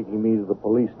on taking me to the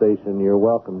police station, you're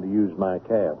welcome to use my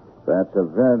cab. That's a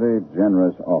very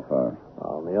generous offer.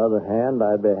 On the other hand,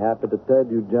 I'd be happy to tell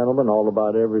you gentlemen all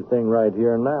about everything right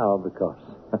here and now because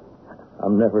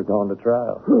I'm never going to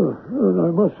trial. And I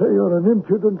must say you're an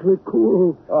impudently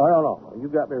cool... Oh, no. You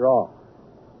got me wrong.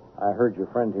 I heard your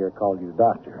friend here call you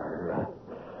doctor.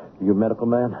 You a medical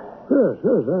man? Yes,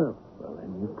 I am. Well,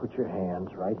 then you put your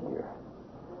hands right here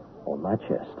on my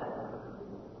chest.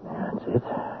 That's it.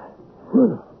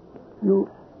 Well,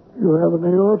 you have an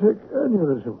aortic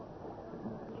aneurysm.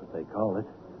 That's what they call it.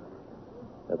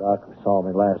 The doctor who saw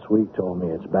me last week told me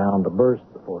it's bound to burst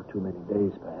before too many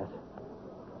days pass.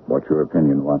 What's your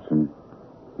opinion, Watson?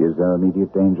 Is there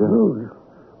immediate danger? Oh,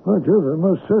 my Jove, there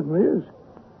most certainly is.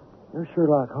 You're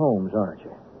Sherlock Holmes, aren't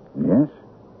you? Yes.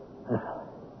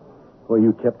 Well,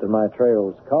 you kept in my trail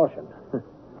with caution.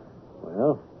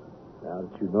 Well, now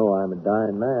that you know I'm a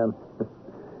dying man,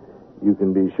 you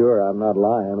can be sure I'm not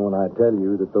lying when I tell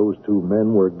you that those two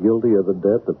men were guilty of the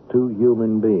death of two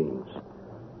human beings.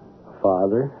 A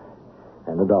father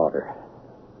and a daughter.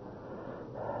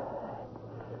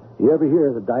 You ever hear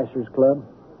of the Dicers Club?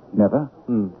 Never?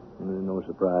 No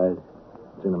surprise.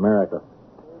 It's in America.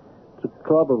 It's a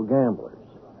club of gamblers.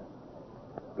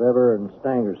 Trevor and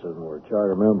Stangerson were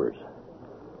charter members.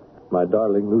 My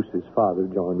darling Lucy's father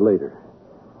joined later.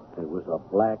 It was a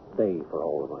black day for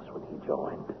all of us when he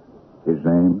joined. His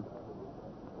name?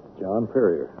 John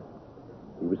Ferrier.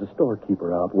 He was a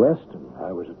storekeeper out west, and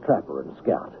I was a trapper and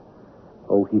scout.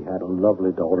 Oh, he had a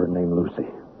lovely daughter named Lucy.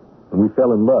 And we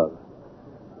fell in love.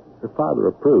 Her father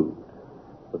approved.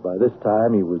 But by this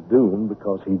time, he was doomed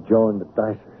because he joined the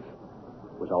Dicers.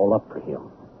 It was all up for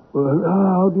him. Well,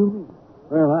 how do you mean?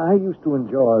 Well, I used to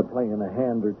enjoy playing a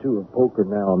hand or two of poker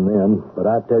now and then, but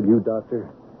I tell you, Doctor,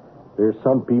 there's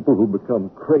some people who become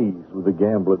crazed with the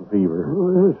gambling fever.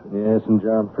 Oh, yes? Yes, and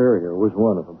John Ferrier was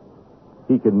one of them.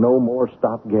 He could no more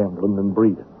stop gambling than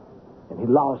breathing. And he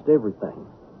lost everything.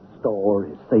 His store,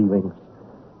 his savings.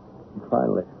 And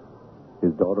finally,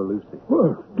 his daughter Lucy.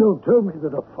 Well, don't tell me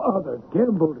that a father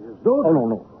gambled his daughter.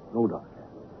 Oh, no, Doctor.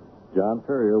 John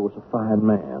Ferrier was a fine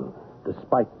man,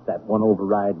 despite that one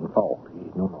overriding fault.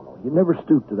 He never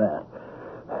stooped to that.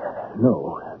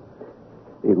 No.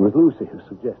 It was Lucy who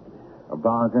suggested it. A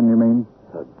bargain, you mean?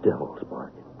 A devil's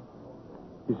bargain.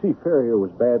 You see, Ferrier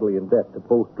was badly in debt to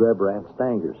both Drebber and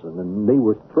Stangerson, and they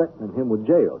were threatening him with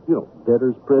jail.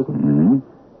 Debtor's prison.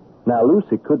 Mm-hmm. Now,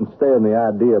 Lucy couldn't stand the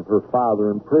idea of her father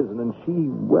in prison, and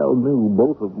she well knew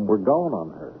both of them were gone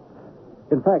on her.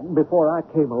 In fact, before I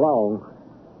came along,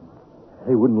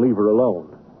 they wouldn't leave her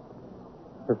alone.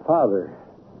 Her father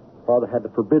had to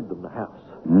forbid them the house.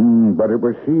 But it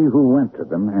was she who went to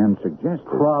them and suggested...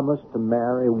 Promised to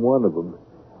marry one of them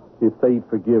if they'd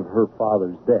forgive her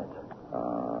father's debt.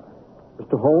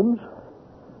 Mr. Holmes,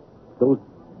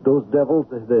 those devils,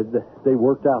 they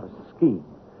worked out a scheme.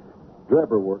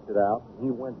 Drebber worked it out.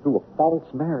 He went through a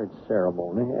false marriage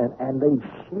ceremony, and they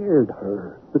shared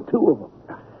her, the two of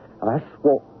them. I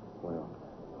swore... Well,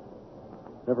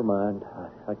 never mind.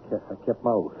 I kept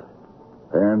my oath.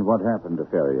 And what happened to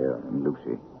Ferrier and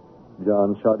Lucy?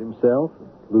 John shot himself.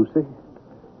 Lucy,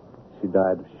 she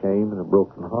died of shame and a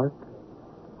broken heart.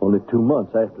 Only 2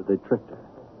 months after they tricked her.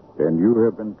 And you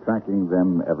have been tracking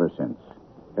them ever since?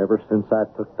 Ever since I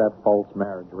took that false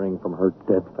marriage ring from her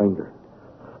dead finger.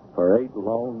 For 8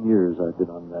 long years I've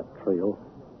been on that trail,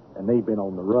 and they've been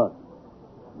on the run.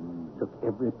 Took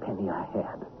every penny I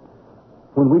had.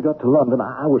 When we got to London,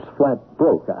 I was flat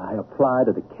broke. I applied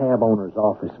at a cab owner's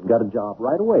office and got a job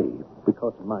right away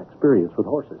because of my experience with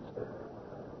horses.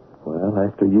 Well,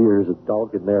 after years of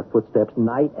dogging their footsteps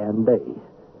night and day,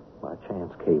 my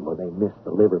chance came when they missed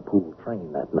the Liverpool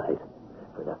train that night.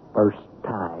 For the first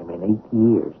time in 8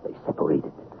 years, they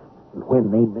separated. And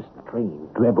when they missed the train,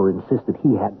 Drebber insisted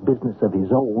he had business of his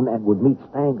own and would meet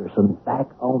Stangerson back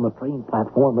on the train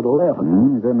platform at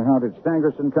 11. Then how did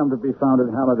Stangerson come to be found at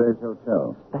Halliday's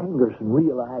Hotel? Stangerson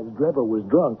realized Drebber was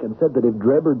drunk and said that if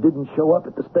Drebber didn't show up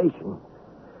at the station,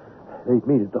 they'd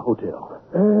meet at the hotel.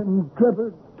 And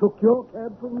Drebber took your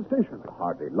cab from the station?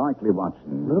 Hardly likely,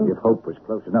 Watson. If Hope was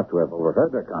close enough to have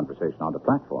overheard their conversation on the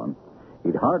platform,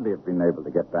 he'd hardly have been able to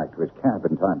get back to his cab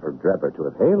in time for Drebber to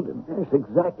have hailed him. That's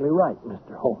exactly right,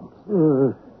 Mr. Holmes.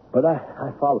 But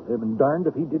I followed him, and darned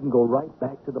if he didn't go right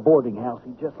back to the boarding house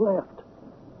he just left.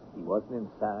 He wasn't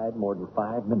inside more than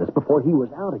 5 minutes before he was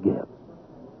out again.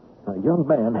 A young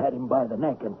man had him by the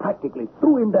neck and practically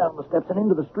threw him down the steps and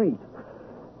into the street.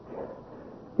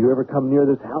 You ever come near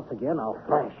this house again, I'll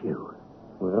flash you.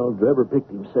 Well, Drebber picked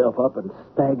himself up and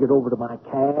staggered over to my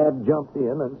cab, jumped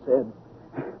in, and said...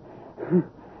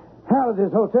 How's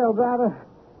this hotel, driver?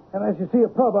 Unless you see a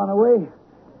pub on the way,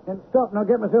 and stop and I'll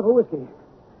get myself a whiskey.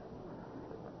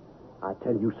 I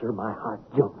tell you, sir, my heart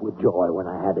jumped with joy when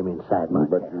I had him inside my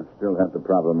But cab. you still have the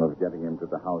problem of getting him to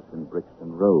the house in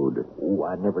Brixton Road. Oh,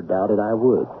 I never doubted I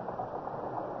would.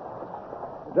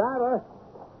 Driver!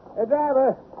 Hey,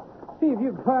 driver! See if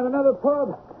you can find another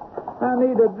pub. I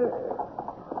need a...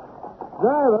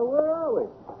 Driver, where are we?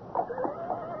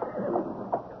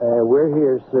 We're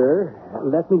here, sir.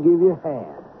 Let me give you a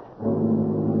hand.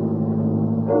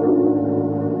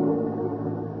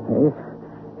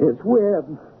 It's wet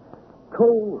and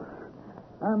cold.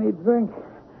 I need a drink.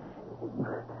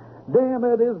 Damn,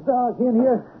 it is dark in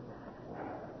here.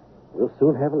 We'll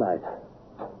soon have a light.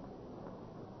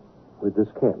 With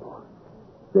this candle.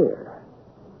 There.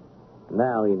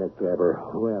 Now, Enoch Drebber,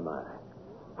 who am I?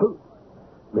 Who?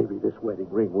 Maybe this wedding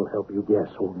ring will help you guess.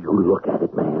 Oh, you look at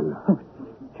it, man.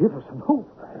 Give us some hope.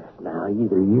 Now,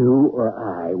 either you or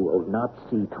I will not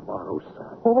see tomorrow's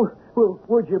sun. Oh, well,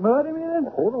 would you murder me then?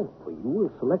 Hold on, please. You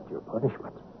will select your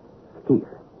punishment.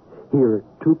 Here are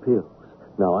 2 pills.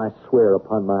 Now, I swear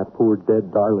upon my poor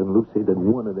dead darling Lucy that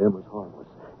one of them is harmless.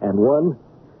 And one,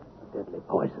 deadly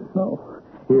poison. No.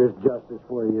 Here's justice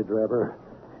for you, Drebber.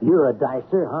 You're a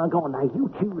dicer, huh? Go on, now, you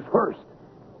choose first.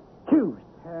 Choose.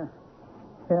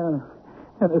 And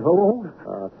if I won't?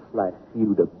 I'll slice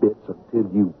you to bits until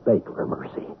you beg for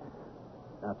mercy.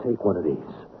 Now, take one of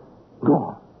these. Go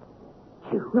on.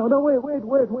 Choose. No, wait.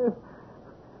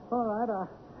 All right,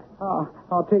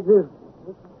 I'll take this.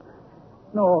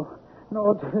 No,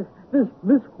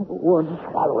 this one.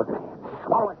 Swallow it, man.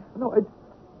 Swallow it. No, it's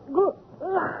good.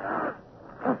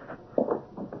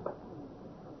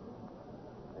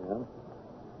 Yeah,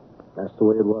 that's the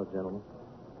way it was, gentlemen.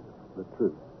 The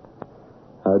truth.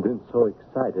 I've been so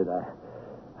excited, I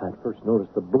first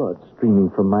noticed the blood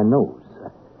streaming from my nose.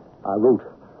 I wrote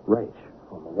rash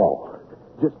on the wall,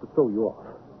 just to throw you off.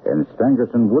 And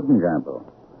Stangerson wouldn't gamble.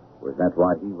 Was that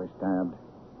why he was stabbed?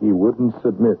 He wouldn't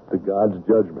submit to God's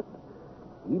judgment.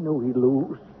 He knew he'd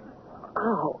lose.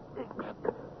 Ow.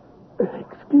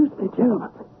 Excuse me, gentlemen.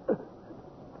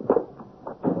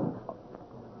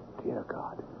 Dear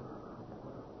God.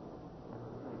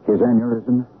 His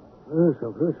aneurysm? Yes,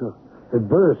 it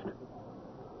burst.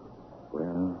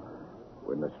 Well,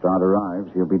 when Lestrade arrives,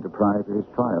 he'll be deprived of his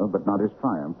trial, but not his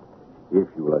triumph, if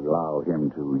you'll allow him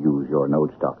to use your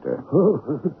notes, Doctor.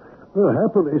 Well,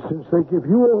 happily, since they give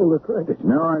you all the credit.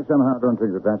 No, I somehow don't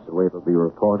think that that's the way it'll be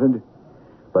reported.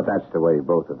 But that's the way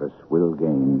both of us will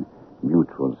gain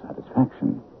mutual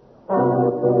satisfaction.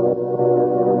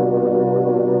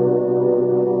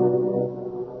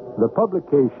 The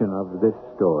publication of this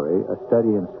story, A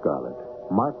Study in Scarlet,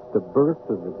 marked the birth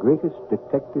of the greatest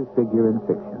detective figure in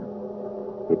fiction.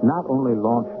 It not only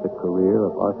launched the career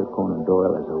of Arthur Conan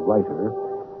Doyle as a writer,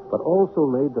 but also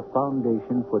laid the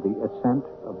foundation for the ascent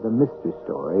of the mystery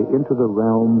story into the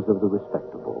realms of the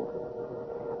respectable.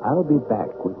 I'll be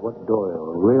back with what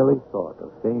Doyle really thought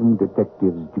of famed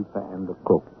detectives Dupin and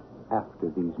Lecoq after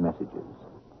these messages.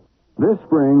 This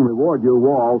spring, reward your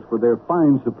walls for their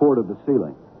fine support of the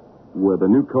ceiling with a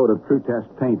new coat of True Test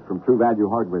paint from True Value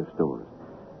Hardware Stores.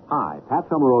 Hi, Pat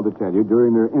Summerall to tell you,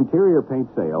 during their interior paint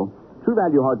sale, True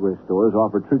Value Hardware Stores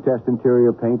offer True Test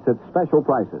interior paints at special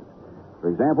prices. For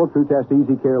example, True Test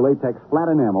Easy Care Latex Flat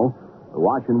Enamel, the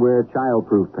wash and wear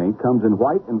child-proof paint, comes in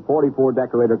white and 44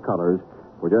 decorator colors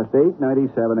for just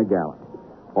 $8.97 a gallon.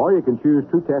 Or you can choose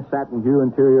True Test Satin Hue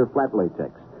Interior Flat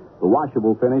Latex, the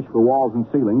washable finish for walls and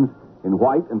ceilings, in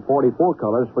white and 44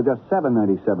 colors for just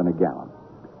 $7.97 a gallon.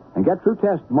 And get True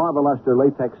Test Marble Luster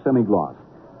Latex Semi-Gloss,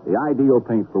 the ideal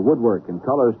paint for woodwork in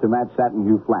colors to match Satin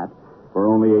Hue Flat for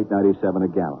only $8.97 a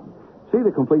gallon. See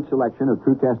the complete selection of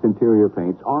True Test interior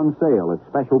paints on sale at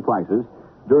special prices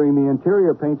during the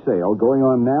interior paint sale going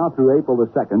on now through April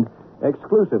the 2nd,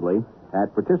 exclusively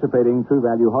at participating True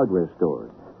Value Hardware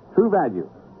Stores. True Value,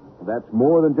 that's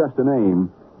more than just a name.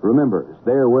 Remember, it's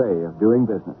their way of doing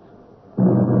business.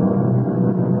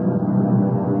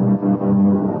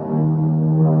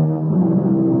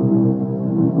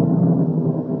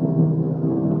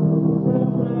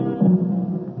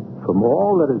 From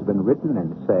all that has been written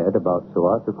and said about Sir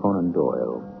Arthur Conan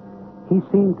Doyle, he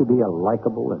seemed to be a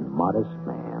likable and modest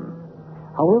man.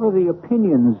 However, the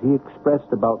opinions he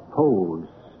expressed about Poe's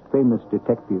famous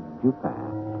detective Dupin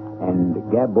and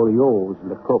Gaboriau's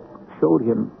Lecoq showed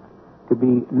him to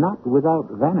be not without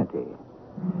vanity.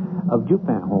 Of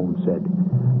Dupin, Holmes said,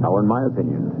 "Now, in my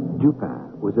opinion,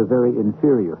 Dupin was a very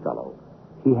inferior fellow.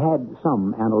 He had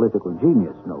some analytical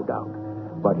genius, no doubt,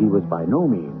 but he was by no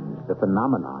means the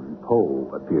phenomenon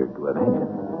Poe appeared to imagine.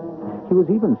 He was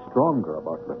even stronger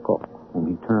about Lecoq, whom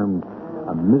he termed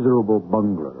a miserable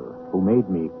bungler who made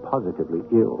me positively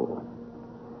ill."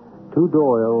 To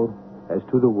Doyle, as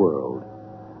to the world,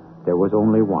 there was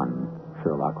only one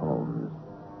Sherlock Holmes.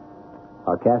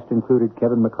 Our cast included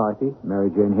Kevin McCarthy, Mary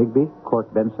Jane Higby,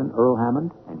 Court Benson, Earl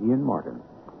Hammond, and Ian Martin.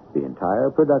 The entire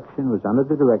production was under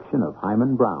the direction of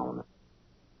Hyman Brown.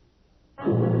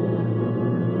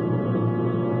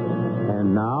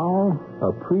 And now,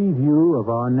 a preview of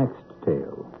our next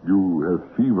tale. You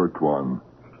have fever, Tuan.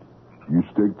 You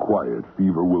stay quiet.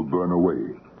 Fever will burn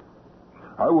away.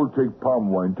 I will take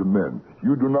palm wine to men.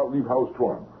 You do not leave house,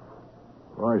 Tuan.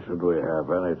 Why should we have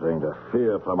anything to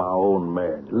fear from our own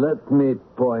men? Let me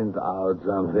point out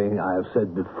something I have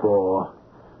said before.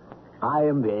 I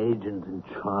am the agent in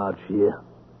charge here,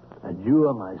 and you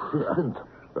are my assistant.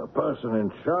 The person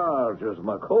in charge is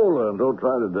McCullough, and don't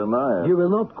try to deny it. You will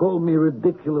not call me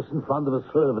ridiculous in front of a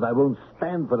servant. I won't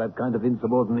stand for that kind of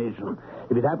insubordination.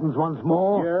 If it happens once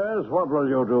more... Yes, what will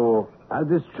you do? I'll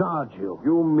discharge you.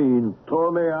 You mean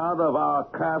throw me out of our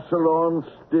castle on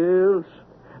stilts?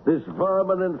 This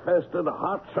vermin-infested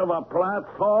hutch of a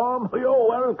platform? You're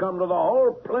welcome to the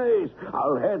whole place.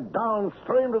 I'll head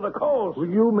downstream to the coast. Well,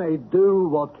 you may do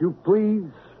what you please,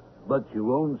 but you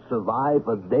won't survive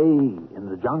a day in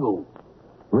the jungle.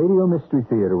 Radio Mystery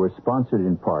Theater was sponsored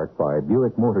in part by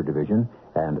Buick Motor Division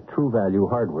and True Value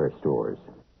Hardware Stores.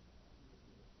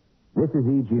 This is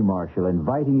E.G. Marshall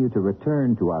inviting you to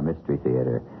return to our Mystery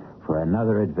Theater for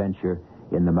another adventure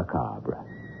in the macabre.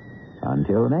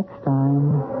 Until next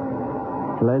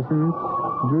time, pleasant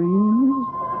dreams.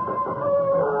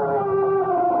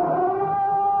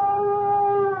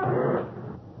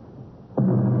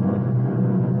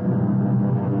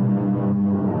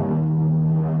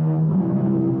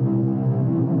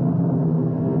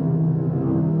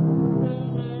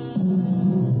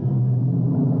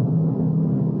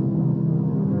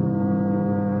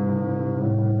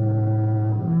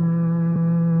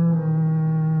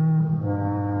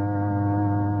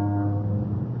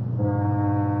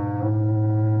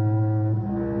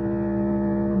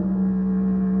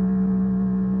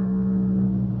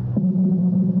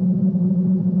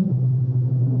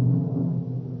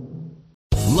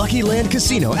 Lucky Land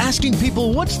Casino, asking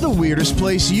people, what's the weirdest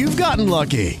place you've gotten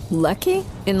lucky? Lucky?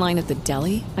 In line at the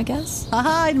deli, I guess?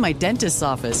 Aha, in my dentist's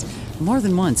office. More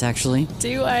than once, actually.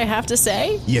 Do I have to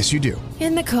say? Yes, you do.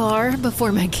 In the car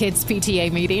before my kids'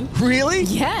 PTA meeting. Really?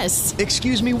 Yes.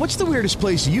 Excuse me, what's the weirdest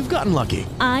place you've gotten lucky?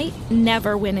 I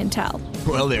never win and tell.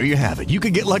 Well, there you have it. You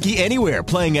can get lucky anywhere,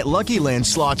 playing at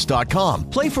LuckyLandSlots.com.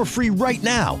 Play for free right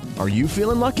now. Are you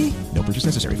feeling lucky? No purchase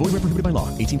necessary. Void where prohibited by law.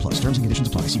 18+. Terms and conditions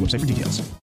apply. See website for details.